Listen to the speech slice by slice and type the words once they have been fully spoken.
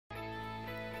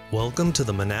Welcome to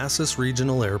the Manassas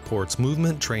Regional Airport's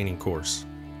Movement Training Course.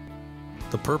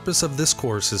 The purpose of this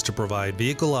course is to provide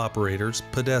vehicle operators,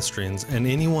 pedestrians, and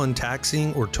anyone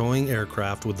taxiing or towing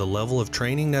aircraft with the level of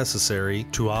training necessary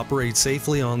to operate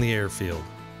safely on the airfield.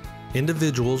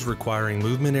 Individuals requiring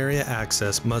movement area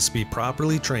access must be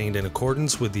properly trained in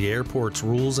accordance with the airport's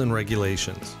rules and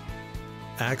regulations.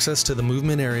 Access to the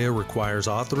movement area requires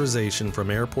authorization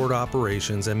from airport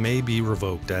operations and may be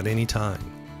revoked at any time.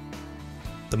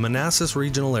 The Manassas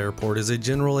Regional Airport is a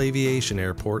general aviation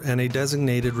airport and a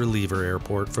designated reliever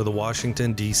airport for the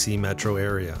Washington, D.C. metro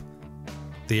area.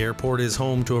 The airport is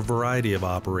home to a variety of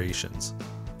operations: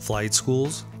 flight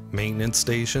schools, maintenance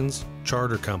stations,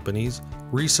 charter companies,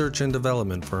 research and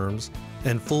development firms,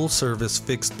 and full-service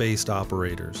fixed-based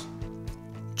operators.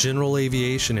 General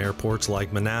aviation airports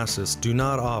like Manassas do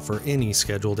not offer any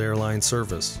scheduled airline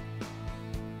service.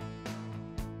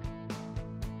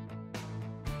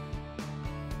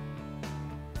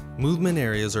 Movement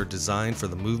areas are designed for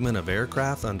the movement of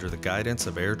aircraft under the guidance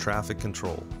of air traffic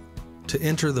control. To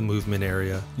enter the movement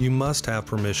area, you must have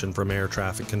permission from air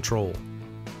traffic control.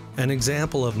 An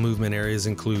example of movement areas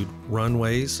include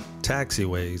runways,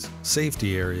 taxiways,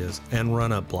 safety areas, and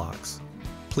run-up blocks.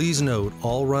 Please note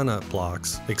all run-up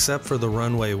blocks, except for the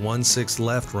runway 16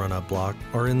 left run-up block,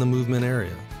 are in the movement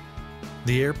area.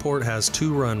 The airport has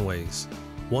two runways,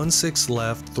 16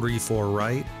 left 34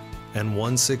 right,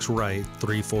 and 16 right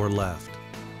 34 left.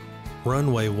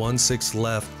 Runway 16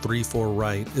 left 34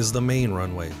 right is the main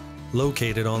runway,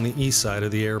 located on the east side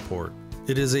of the airport.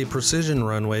 It is a precision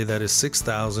runway that is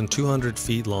 6,200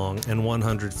 feet long and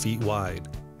 100 feet wide.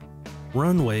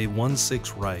 Runway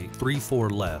 16 right 34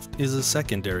 left is a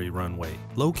secondary runway,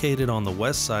 located on the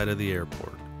west side of the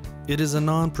airport. It is a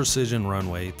non-precision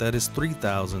runway that is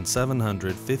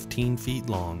 3,715 feet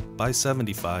long by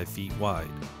 75 feet wide.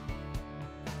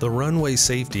 The Runway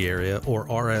Safety Area, or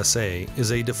RSA,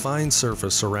 is a defined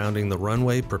surface surrounding the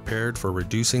runway prepared for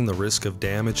reducing the risk of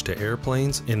damage to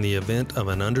airplanes in the event of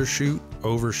an undershoot,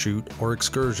 overshoot, or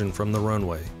excursion from the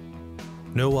runway.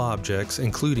 No objects,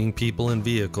 including people and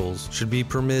vehicles, should be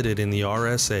permitted in the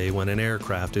RSA when an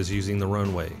aircraft is using the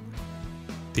runway.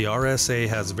 The RSA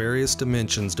has various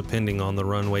dimensions depending on the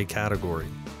runway category.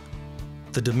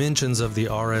 The dimensions of the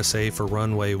RSA for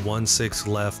runway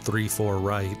 16 left 34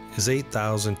 right is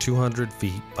 8,200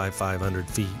 feet by 500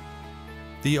 feet.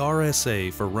 The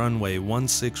RSA for runway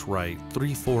 16 right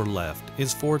 34 left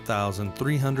is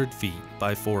 4,300 feet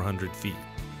by 400 feet.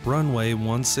 Runway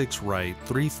 16 right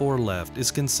 34 left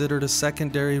is considered a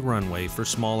secondary runway for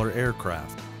smaller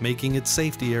aircraft, making its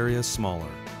safety area smaller.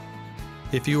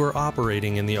 If you are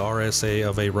operating in the RSA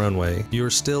of a runway, you are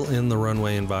still in the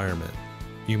runway environment.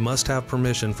 You must have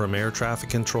permission from air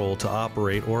traffic control to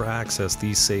operate or access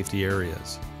these safety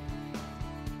areas.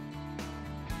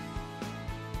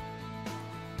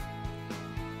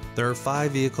 There are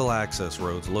 5 vehicle access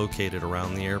roads located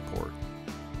around the airport: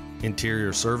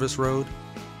 Interior Service Road,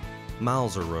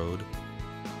 Mauser Road,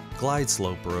 Glide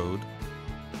Slope Road,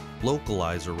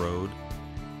 Localizer Road,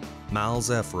 Miles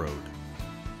F Road.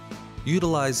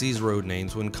 Utilize these road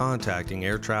names when contacting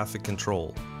air traffic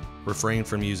control. Refrain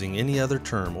from using any other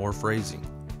term or phrasing.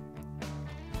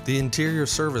 The Interior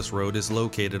Service Road is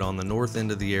located on the north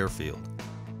end of the airfield.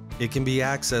 It can be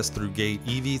accessed through gate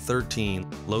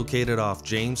EV13, located off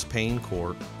James Payne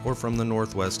Court, or from the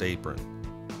northwest apron.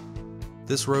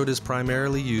 This road is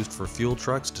primarily used for fuel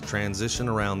trucks to transition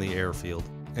around the airfield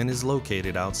and is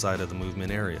located outside of the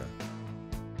movement area.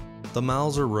 The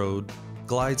Mauser Road,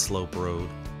 Glide Slope Road,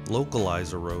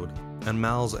 Localizer Road, and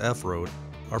Miles F Road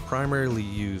are primarily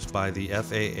used by the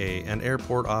FAA and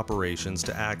airport operations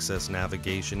to access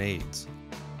navigation aids.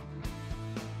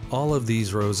 All of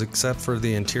these roads except for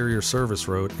the Interior Service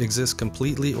Road exist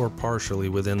completely or partially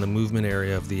within the movement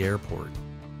area of the airport.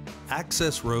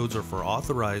 Access roads are for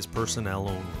authorized personnel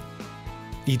only.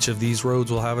 Each of these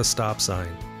roads will have a stop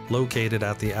sign located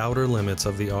at the outer limits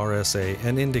of the RSA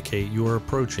and indicate you are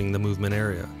approaching the movement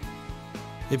area.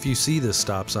 If you see this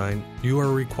stop sign, you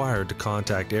are required to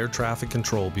contact air traffic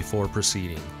control before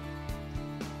proceeding.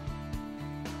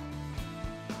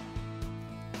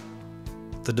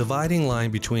 The dividing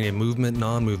line between a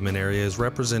movement-non-movement area is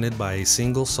represented by a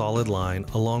single solid line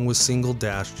along with single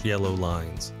dashed yellow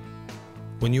lines.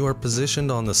 When you are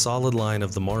positioned on the solid line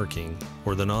of the marking,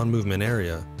 or the non-movement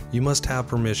area, you must have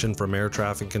permission from air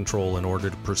traffic control in order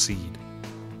to proceed.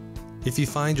 If you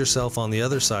find yourself on the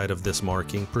other side of this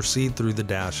marking, proceed through the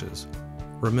dashes.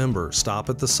 Remember, stop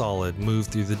at the solid, move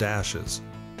through the dashes.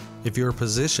 If you are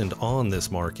positioned on this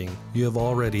marking, you have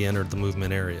already entered the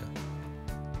movement area.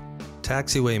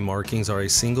 Taxiway markings are a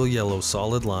single yellow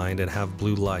solid line and have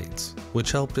blue lights.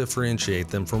 which help differentiate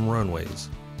them from runways.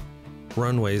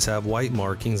 Runways have white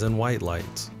markings and white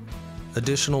lights.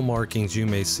 Additional markings you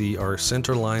may see are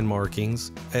centerline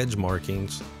markings, edge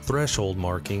markings, threshold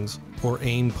markings, or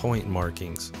aim point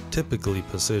markings, typically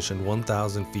positioned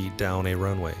 1,000 feet down a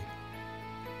runway.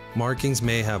 Markings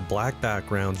may have black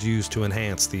backgrounds used to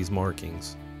enhance these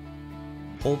markings.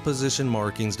 Hold position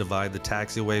markings divide the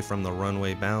taxiway from the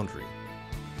runway boundary.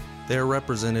 They are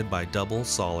represented by double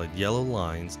solid yellow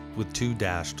lines with 2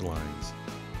 dashed lines.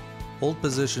 Hold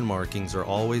position markings are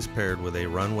always paired with a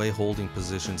runway holding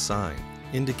position sign,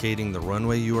 indicating the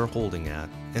runway you are holding at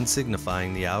and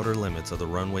signifying the outer limits of the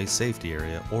runway safety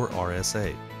area, or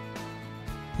RSA.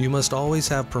 You must always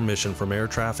have permission from air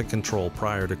traffic control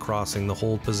prior to crossing the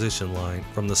hold position line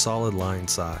from the solid line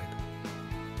side.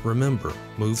 Remember,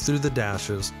 move through the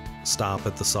dashes, stop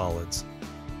at the solids.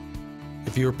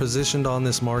 If you are positioned on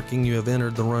this marking, you have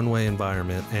entered the runway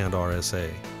environment and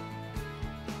RSA.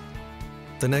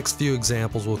 The next few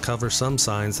examples will cover some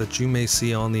signs that you may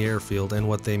see on the airfield and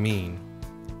what they mean.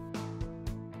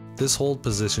 This hold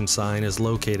position sign is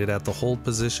located at the hold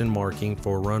position marking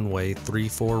for runway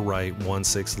 34 right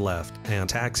 16 left and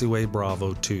taxiway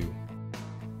Bravo 2.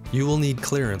 You will need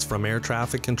clearance from air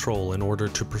traffic control in order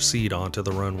to proceed onto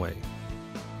the runway.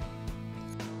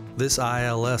 This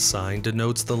ILS sign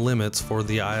denotes the limits for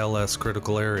the ILS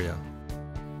critical area.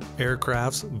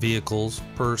 Aircrafts, vehicles,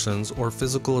 persons, or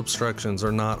physical obstructions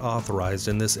are not authorized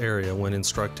in this area when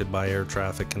instructed by air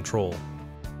traffic control.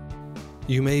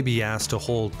 You may be asked to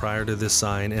hold prior to this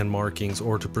sign and markings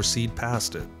or to proceed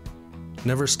past it.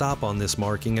 Never stop on this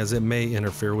marking as it may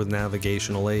interfere with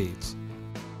navigational aids.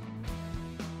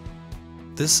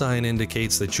 This sign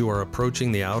indicates that you are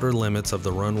approaching the outer limits of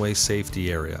the runway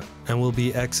safety area and will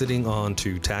be exiting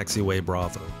onto taxiway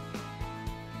Bravo.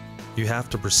 You have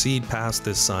to proceed past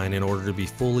this sign in order to be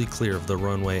fully clear of the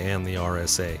runway and the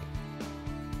RSA.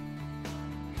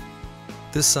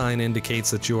 This sign indicates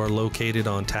that you are located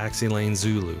on taxi lane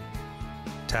Zulu.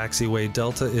 Taxiway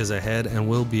Delta is ahead and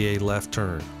will be a left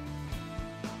turn.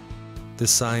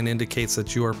 This sign indicates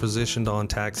that you are positioned on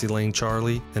taxi lane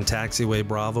Charlie and taxiway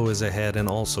Bravo is ahead and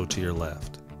also to your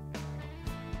left.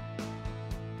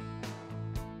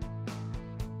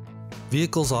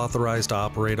 Vehicles authorized to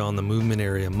operate on the movement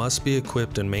area must be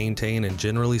equipped and maintained in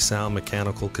generally sound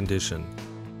mechanical condition.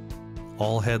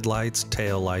 All headlights,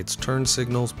 tail lights, turn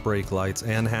signals, brake lights,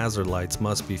 and hazard lights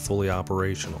must be fully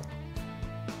operational.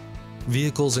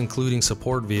 Vehicles including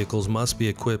support vehicles must be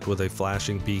equipped with a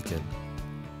flashing beacon.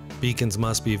 Beacons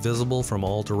must be visible from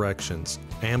all directions,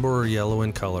 amber or yellow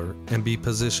in color, and be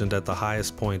positioned at the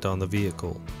highest point on the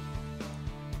vehicle.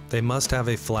 They must have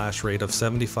a flash rate of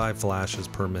 75 flashes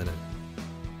per minute.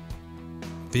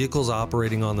 Vehicles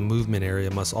operating on the movement area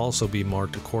must also be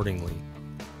marked accordingly.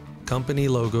 Company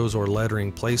logos or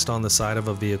lettering placed on the side of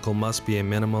a vehicle must be a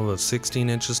minimum of 16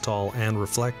 inches tall and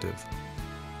reflective.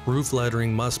 Roof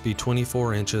lettering must be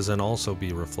 24 inches and also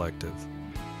be reflective.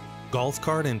 Golf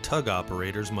cart and tug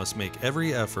operators must make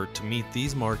every effort to meet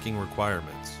these marking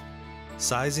requirements.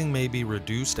 Sizing may be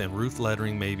reduced and roof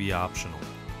lettering may be optional.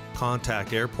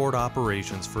 Contact airport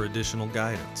operations for additional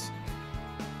guidance.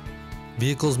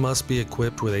 Vehicles must be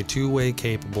equipped with a two-way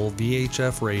capable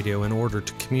VHF radio in order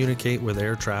to communicate with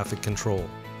air traffic control.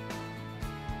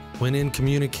 When in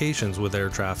communications with air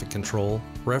traffic control,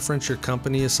 reference your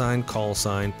company-assigned call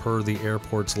sign per the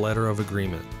airport's letter of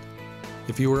agreement.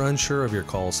 If you are unsure of your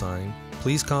call sign,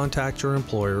 please contact your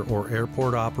employer or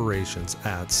airport operations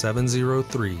at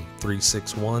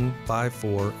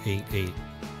 703-361-5488.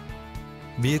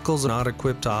 Vehicles not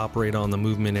equipped to operate on the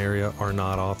movement area are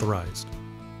not authorized.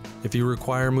 If you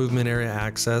require movement area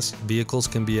access, vehicles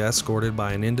can be escorted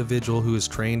by an individual who is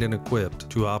trained and equipped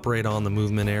to operate on the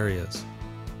movement areas.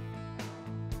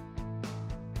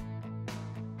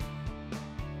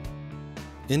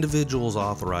 Individuals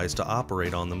authorized to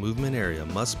operate on the movement area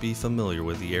must be familiar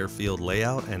with the airfield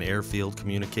layout and airfield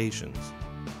communications.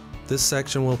 This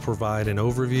section will provide an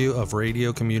overview of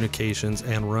radio communications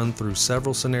and run through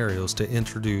several scenarios to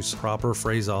introduce proper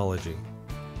phraseology.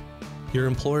 Your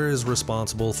employer is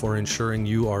responsible for ensuring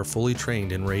you are fully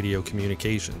trained in radio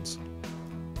communications.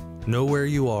 Know where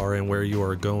you are and where you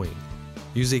are going.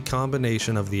 Use a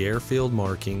combination of the airfield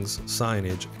markings,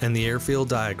 signage, and the airfield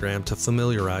diagram to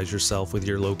familiarize yourself with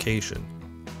your location.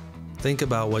 Think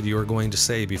about what you are going to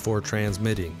say before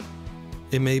transmitting.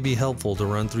 It may be helpful to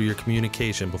run through your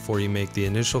communication before you make the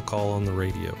initial call on the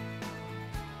radio.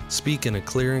 Speak in a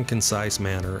clear and concise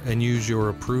manner and use your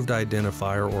approved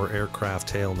identifier or aircraft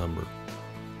tail number.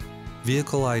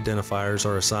 Vehicle identifiers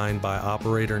are assigned by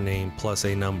operator name plus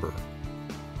a number.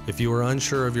 If you are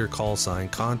unsure of your call sign,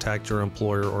 contact your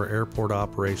employer or airport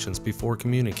operations before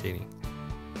communicating.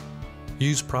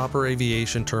 Use proper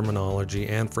aviation terminology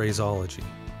and phraseology.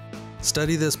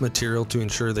 Study this material to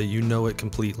ensure that you know it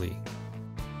completely.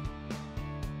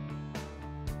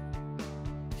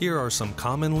 Here are some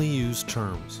commonly used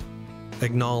terms.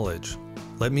 Acknowledge.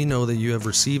 Let me know that you have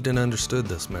received and understood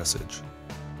this message.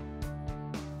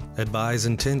 Advise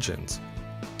intentions.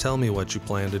 Tell me what you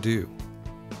plan to do.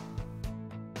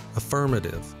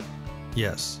 Affirmative.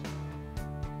 Yes.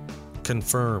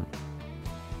 Confirm.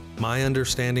 My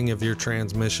understanding of your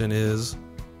transmission is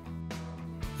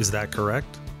that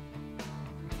correct?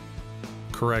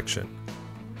 Correction.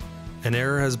 An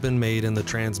error has been made in the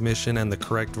transmission and the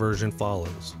correct version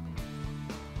follows.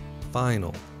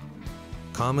 Final.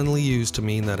 Commonly used to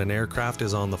mean that an aircraft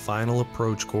is on the final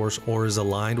approach course or is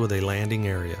aligned with a landing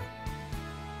area.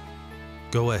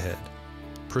 Go ahead.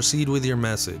 Proceed with your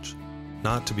message,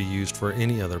 not to be used for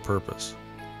any other purpose.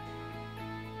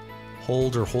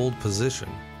 Hold or hold position.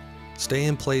 Stay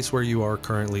in place where you are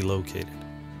currently located.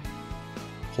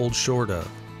 Hold short of.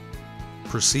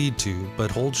 Proceed to,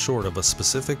 but hold short of a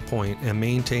specific point and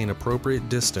maintain appropriate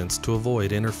distance to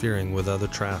avoid interfering with other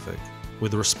traffic.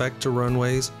 With respect to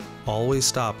runways, always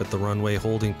stop at the runway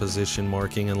holding position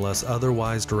marking unless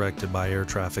otherwise directed by air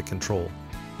traffic control.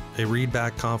 A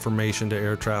readback confirmation to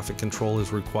air traffic control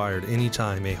is required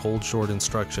anytime a hold short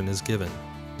instruction is given.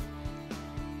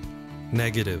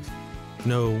 Negative.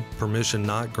 No, permission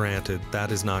not granted,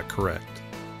 that is not correct.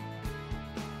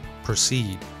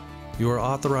 Proceed. You are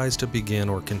authorized to begin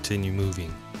or continue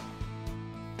moving.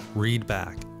 Read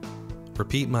back.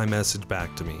 Repeat my message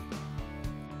back to me.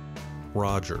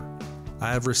 Roger.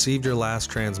 I have received your last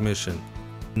transmission,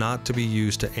 not to be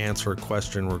used to answer a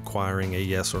question requiring a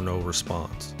yes or no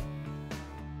response.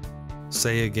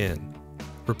 Say again.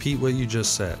 Repeat what you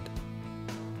just said.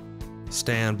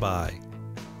 Stand by.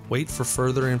 Wait for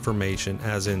further information,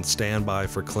 as in stand by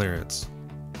for clearance.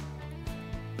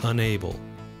 Unable.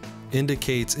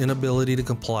 Indicates inability to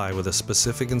comply with a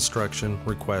specific instruction,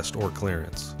 request, or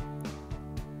clearance.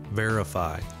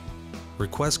 Verify.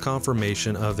 Request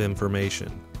confirmation of information.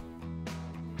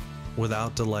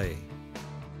 Without delay.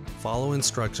 Follow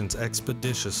instructions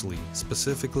expeditiously,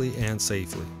 specifically, and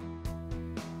safely.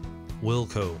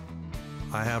 Wilco.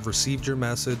 I have received your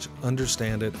message,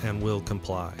 understand it, and will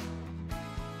comply.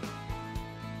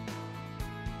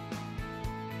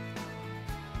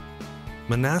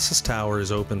 Manassas Tower is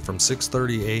open from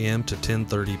 6:30 a.m. to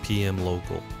 10:30 p.m.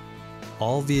 local.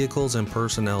 All vehicles and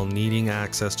personnel needing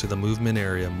access to the movement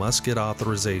area must get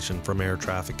authorization from air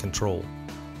traffic control.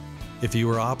 If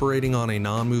you are operating on a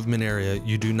non-movement area,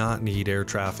 you do not need air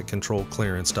traffic control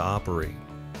clearance to operate.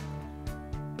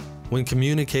 When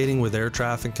communicating with air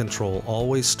traffic control,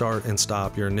 always start and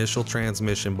stop your initial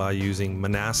transmission by using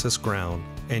Manassas Ground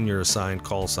and your assigned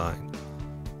call sign.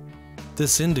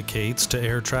 This indicates to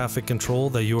air traffic control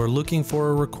that you are looking for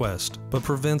a request, but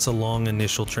prevents a long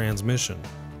initial transmission.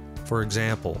 For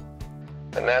example,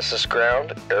 Manassas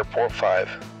Ground, Airport 5.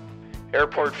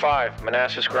 Airport 5,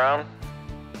 Manassas Ground.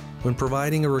 when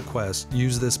providing a request,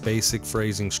 use this basic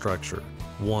phrasing structure.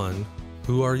 1.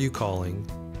 Who are you calling?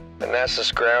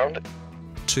 Manassas Ground,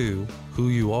 2. Who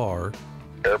you are.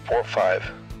 Airport 5.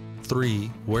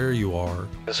 3. Where you are.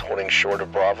 Is holding short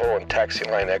of Bravo and taxi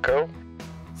line Echo.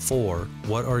 4.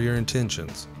 What are your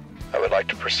intentions? I would like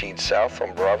to proceed south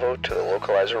on Bravo to the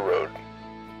localizer road.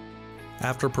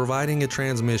 After providing a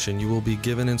transmission, you will be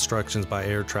given instructions by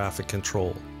air traffic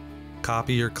control.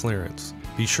 Copy your clearance.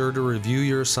 Be sure to review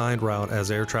your assigned route, as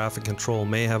air traffic control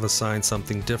may have assigned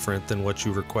something different than what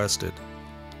you requested.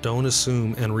 Don't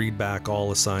assume and read back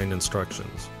all assigned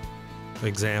instructions.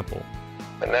 Example: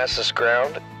 Manassas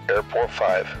Ground, Airport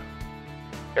 5.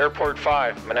 Airport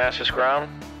 5, Manassas Ground.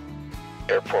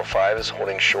 Airport 5 is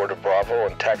holding short of Bravo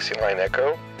and taxi line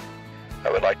Echo.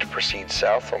 I would like to proceed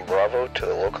south on Bravo to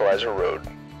the localizer road.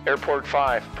 Airport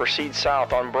 5, proceed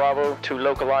south on Bravo to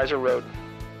localizer road.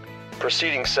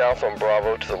 Proceeding south on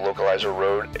Bravo to the localizer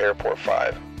road, Airport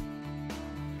 5.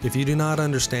 If you do not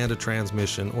understand a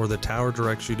transmission, or the tower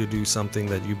directs you to do something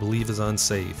that you believe is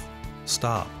unsafe,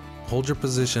 stop. Hold your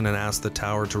position and ask the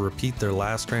tower to repeat their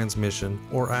last transmission,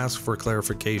 or ask for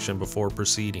clarification before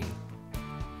proceeding.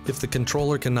 If the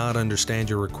controller cannot understand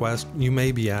your request, you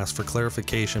may be asked for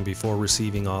clarification before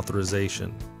receiving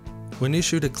authorization. When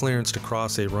issued a clearance to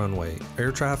cross a runway,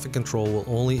 air traffic control will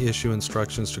only issue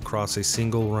instructions to cross a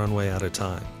single runway at a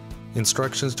time.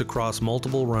 Instructions to cross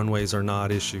multiple runways are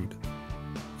not issued.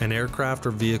 An aircraft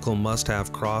or vehicle must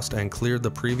have crossed and cleared the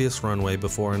previous runway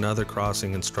before another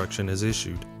crossing instruction is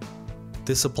issued.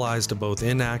 This applies to both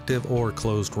inactive or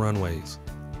closed runways.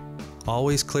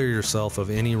 Always clear yourself of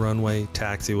any runway,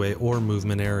 taxiway, or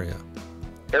movement area.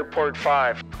 Airport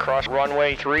 5, cross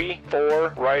runway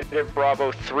 34, right at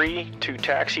Bravo 3 to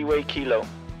taxiway Kilo.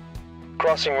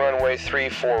 Crossing runway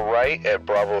 34 right at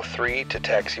Bravo 3 to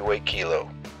taxiway Kilo.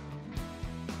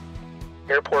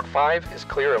 Airport 5 is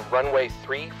clear of runway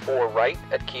 34 right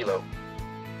at Kilo.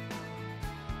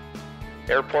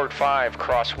 Airport 5,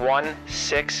 cross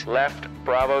 16 left,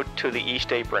 Bravo to the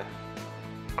east apron.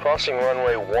 Crossing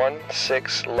runway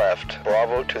 16 left,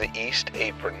 Bravo to the east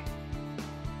apron.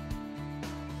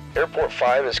 Airport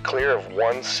 5 is clear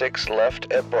of 16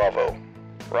 left at Bravo.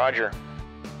 Roger.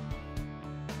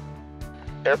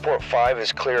 Airport 5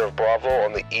 is clear of Bravo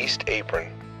on the east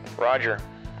apron. Roger.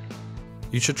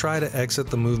 You should try to exit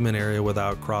the movement area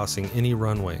without crossing any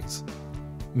runways.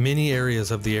 Many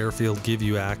areas of the airfield give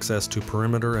you access to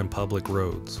perimeter and public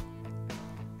roads.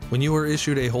 When you are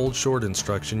issued a hold short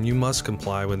instruction, you must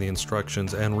comply with the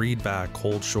instructions and read back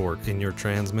hold short in your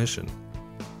transmission.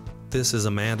 This is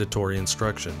a mandatory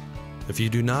instruction. If you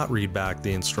do not read back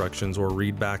the instructions or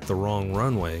read back the wrong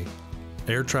runway,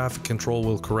 air traffic control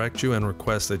will correct you and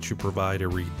request that you provide a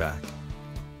readback.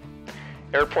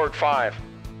 Airport 5,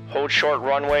 hold short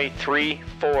runway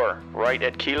 34, right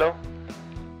at Kilo.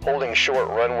 Holding short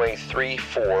runway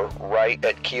 34 right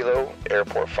at Kilo,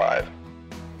 Airport 5.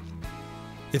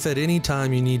 If at any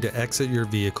time you need to exit your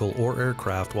vehicle or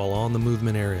aircraft while on the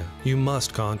movement area, you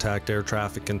must contact air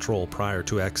traffic control prior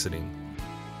to exiting.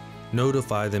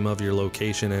 Notify them of your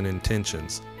location and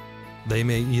intentions. They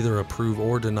may either approve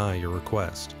or deny your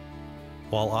request.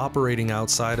 While operating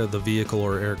outside of the vehicle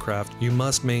or aircraft, you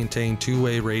must maintain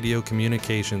two-way radio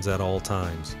communications at all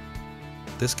times.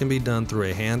 This can be done through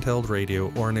a handheld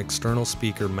radio or an external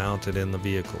speaker mounted in the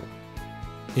vehicle.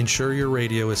 Ensure your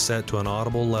radio is set to an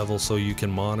audible level so you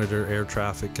can monitor air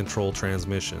traffic control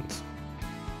transmissions.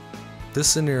 This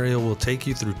scenario will take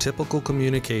you through typical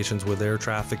communications with air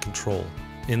traffic control.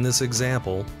 In this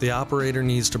example, the operator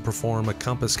needs to perform a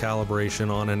compass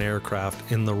calibration on an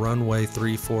aircraft in the runway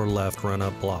 34 left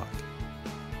run-up block.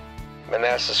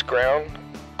 Manassas ground,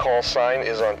 call sign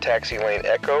is on taxi lane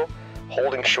Echo,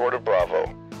 holding short of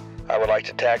Bravo. I would like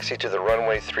to taxi to the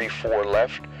runway 34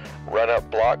 left run-up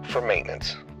block for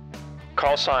maintenance.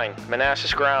 Call sign,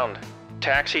 Manassas ground.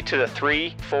 Taxi to the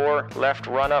 34 left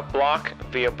run-up block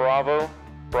via Bravo,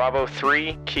 Bravo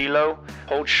 3 Kilo,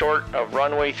 hold short of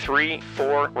runway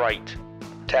 34 right.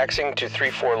 Taxiing to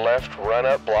 34 left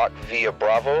run-up block via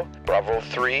Bravo, Bravo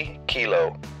 3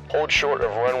 Kilo, hold short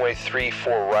of runway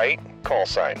 34 right, call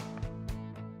sign.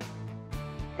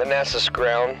 Manassas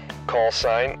ground, call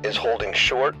sign is holding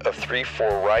short of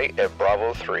 34 right at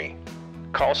Bravo 3.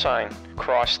 Call sign,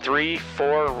 cross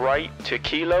 34 right to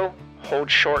Kilo,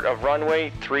 hold short of runway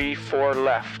 34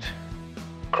 left.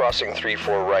 Crossing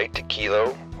 34 right to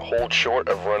Kilo, hold short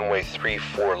of runway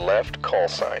 34 left, call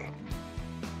sign.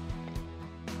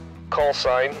 Call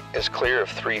sign is clear of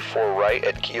 34 right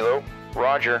at Kilo.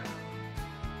 Roger.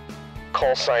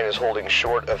 Call sign is holding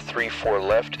short of 34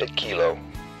 left at Kilo.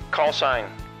 Call sign,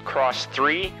 cross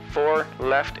 34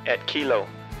 left at Kilo.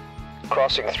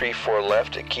 Crossing 34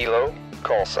 left at Kilo,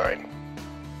 call sign.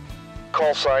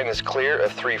 Call sign is clear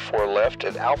of 34 left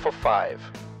at Alpha 5.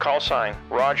 Call sign,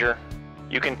 Roger.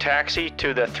 You can taxi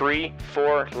to the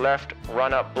 34 left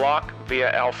run-up block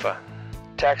via Alpha.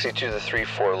 Taxi to the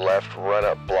 34 left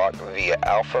run-up block via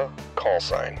Alpha, call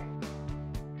sign.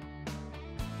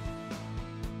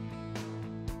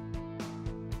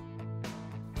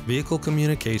 Vehicle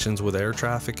communications with air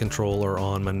traffic control are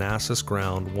on Manassas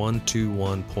ground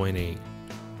 121.8.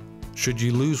 Should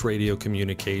you lose radio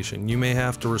communication, you may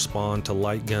have to respond to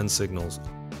light gun signals.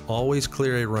 Always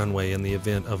clear a runway in the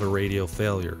event of a radio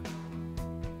failure.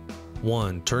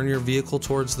 1. Turn your vehicle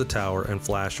towards the tower and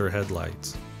flash your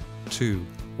headlights. 2.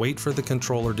 Wait for the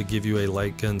controller to give you a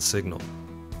light gun signal.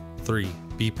 3.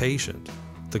 Be patient.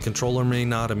 The controller may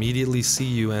not immediately see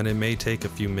you and it may take a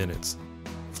few minutes.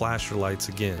 Flash your lights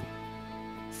again.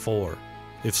 4.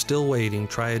 If still waiting,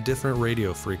 try a different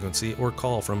radio frequency or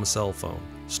call from a cell phone.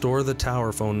 Store the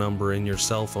tower phone number in your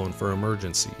cell phone for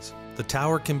emergencies. The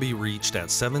tower can be reached at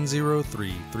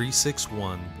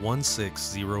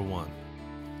 703-361-1601.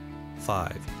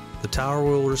 5. The tower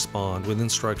will respond with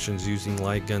instructions using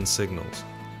light gun signals.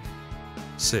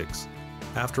 6.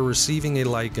 After receiving a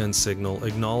light gun signal,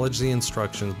 acknowledge the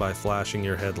instructions by flashing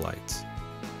your headlights.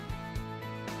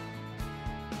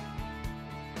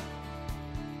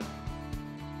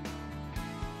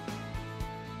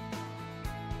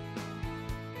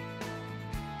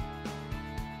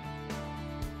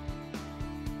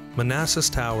 Manassas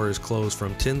Tower is closed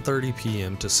from 10:30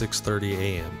 p.m. to 6:30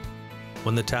 a.m.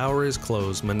 When the tower is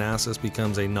closed, Manassas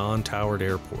becomes a non-towered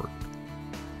airport.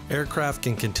 Aircraft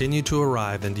can continue to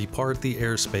arrive and depart the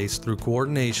airspace through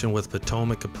coordination with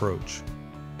Potomac approach.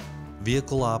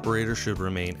 Vehicle operators should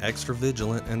remain extra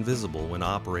vigilant and visible when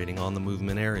operating on the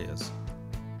movement areas.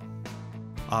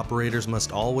 Operators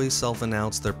must always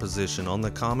self-announce their position on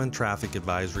the Common Traffic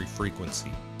Advisory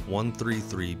Frequency,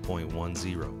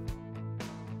 133.10.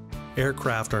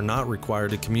 Aircraft are not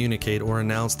required to communicate or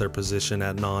announce their position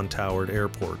at non-towered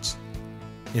airports.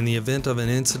 In the event of an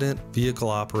incident, vehicle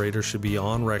operators should be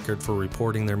on record for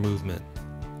reporting their movement.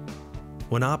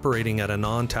 When operating at a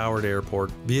non-towered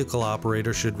airport, vehicle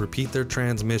operators should repeat their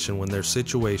transmission when their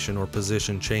situation or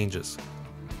position changes.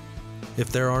 If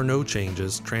there are no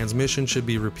changes, transmission should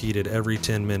be repeated every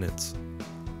 10 minutes.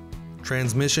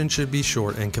 Transmission should be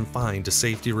short and confined to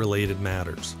safety-related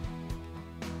matters.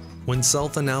 When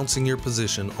self-announcing your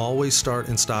position, always start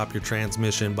and stop your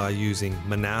transmission by using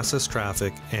Manassas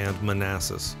Traffic and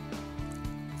Manassas.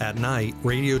 At night,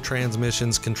 radio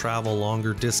transmissions can travel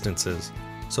longer distances,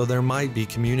 so there might be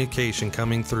communication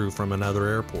coming through from another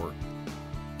airport.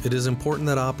 It is important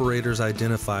that operators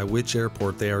identify which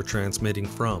airport they are transmitting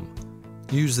from.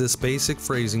 Use this basic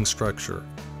phrasing structure.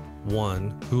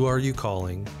 1. Who are you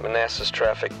calling? Manassas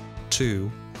Traffic.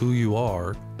 2. Who you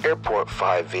are. Airport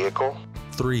 5 vehicle.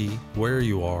 3. Where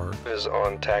you are. Is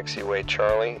on taxiway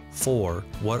Charlie. 4.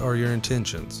 What are your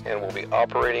intentions? And will be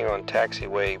operating on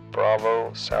taxiway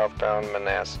Bravo, southbound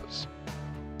Manassas.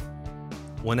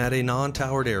 When at a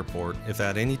non-towered airport, if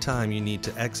at any time you need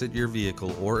to exit your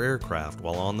vehicle or aircraft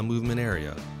while on the movement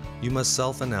area, you must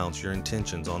self-announce your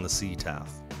intentions on the CTAF.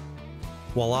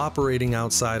 While operating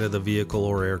outside of the vehicle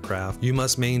or aircraft, you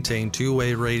must maintain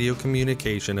two-way radio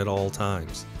communication at all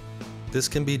times. This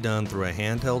can be done through a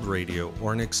handheld radio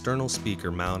or an external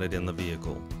speaker mounted in the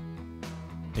vehicle.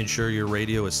 Ensure your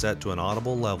radio is set to an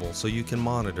audible level so you can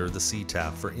monitor the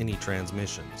CTAF for any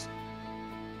transmissions.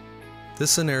 This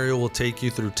scenario will take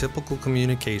you through typical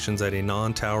communications at a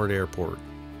non-towered airport.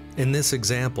 In this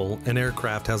example, an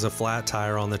aircraft has a flat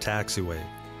tire on the taxiway.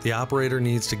 The operator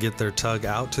needs to get their tug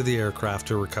out to the aircraft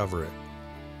to recover it.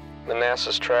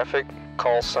 Manassas Traffic,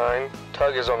 call sign.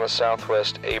 Tug is on the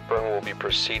southwest apron, will be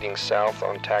proceeding south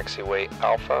on taxiway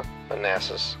Alpha,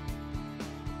 Manassas.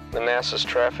 Manassas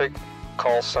Traffic,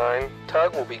 call sign.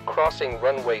 Tug will be crossing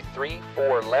runway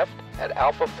 34 left at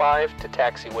Alpha 5 to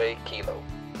taxiway Kilo,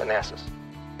 Manassas.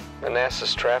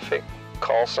 Manassas Traffic,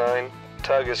 call sign.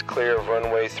 Tug is clear of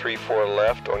runway 34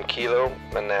 left on Kilo,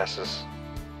 Manassas.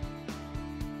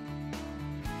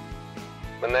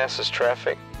 Manassas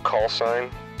Traffic, call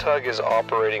sign. Tug is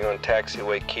operating on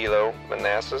taxiway Kilo,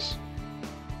 Manassas.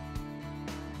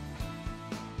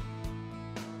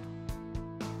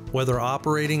 Whether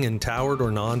operating in towered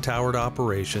or non-towered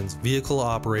operations, vehicle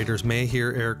operators may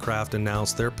hear aircraft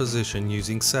announce their position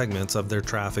using segments of their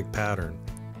traffic pattern.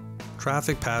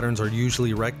 Traffic patterns are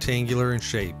usually rectangular in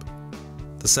shape.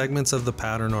 The segments of the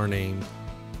pattern are named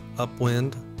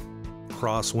upwind,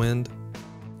 crosswind,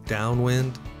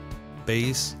 downwind,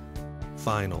 base,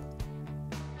 final.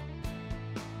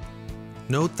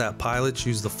 Note that pilots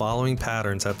use the following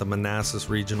patterns at the Manassas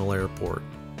Regional Airport: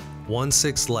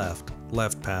 1-6 left,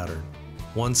 left pattern;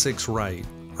 1-6 right,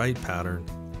 right pattern;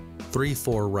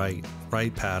 3-4 right,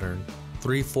 right pattern;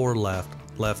 3-4 left,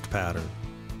 left pattern.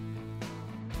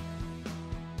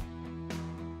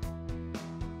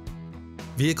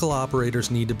 Vehicle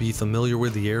operators need to be familiar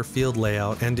with the airfield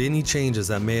layout and any changes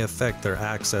that may affect their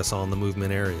access on the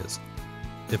movement areas.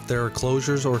 If there are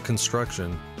closures or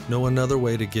construction, know another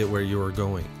way to get where you are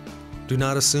going. Do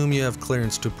not assume you have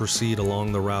clearance to proceed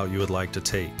along the route you would like to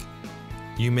take.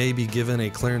 You may be given a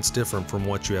clearance different from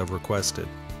what you have requested.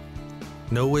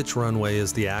 Know which runway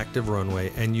is the active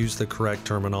runway and use the correct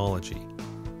terminology.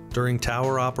 During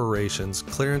tower operations,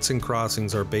 clearance and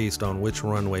crossings are based on which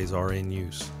runways are in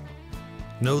use.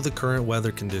 Know the current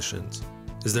weather conditions.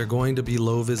 Is there going to be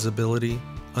low visibility?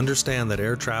 Understand that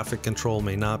air traffic control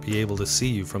may not be able to see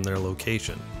you from their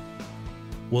location.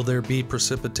 Will there be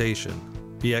precipitation?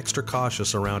 Be extra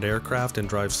cautious around aircraft and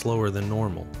drive slower than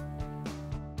normal.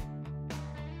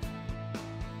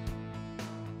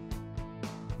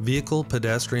 Vehicle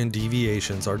pedestrian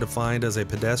deviations are defined as a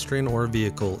pedestrian or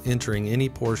vehicle entering any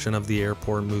portion of the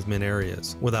airport movement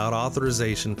areas without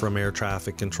authorization from air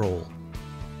traffic control.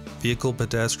 Vehicle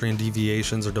pedestrian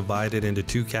deviations are divided into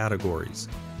two categories: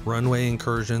 runway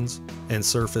incursions and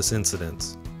surface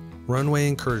incidents. Runway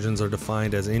incursions are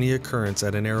defined as any occurrence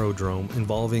at an aerodrome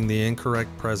involving the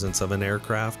incorrect presence of an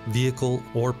aircraft, vehicle,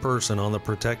 or person on the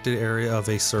protected area of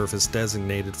a surface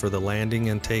designated for the landing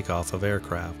and takeoff of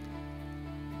aircraft.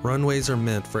 Runways are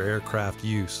meant for aircraft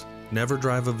use. Never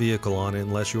drive a vehicle on it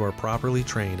unless you are properly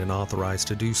trained and authorized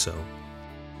to do so.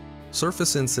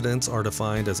 Surface incidents are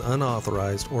defined as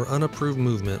unauthorized or unapproved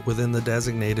movement within the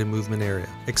designated movement area,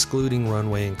 excluding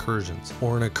runway incursions,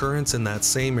 or an occurrence in that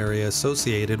same area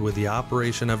associated with the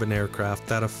operation of an aircraft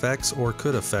that affects or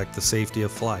could affect the safety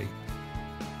of flight.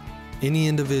 Any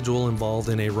individual involved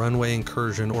in a runway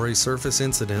incursion or a surface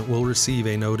incident will receive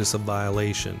a notice of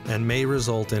violation and may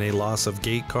result in a loss of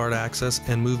gate card access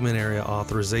and movement area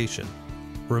authorization.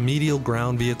 Remedial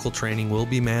ground vehicle training will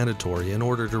be mandatory in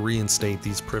order to reinstate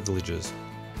these privileges.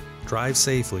 Drive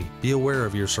safely, be aware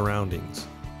of your surroundings.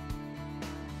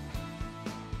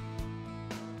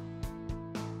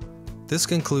 This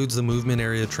concludes the Movement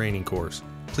Area Training course.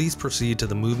 Please proceed to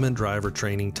the Movement Driver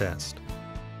Training Test.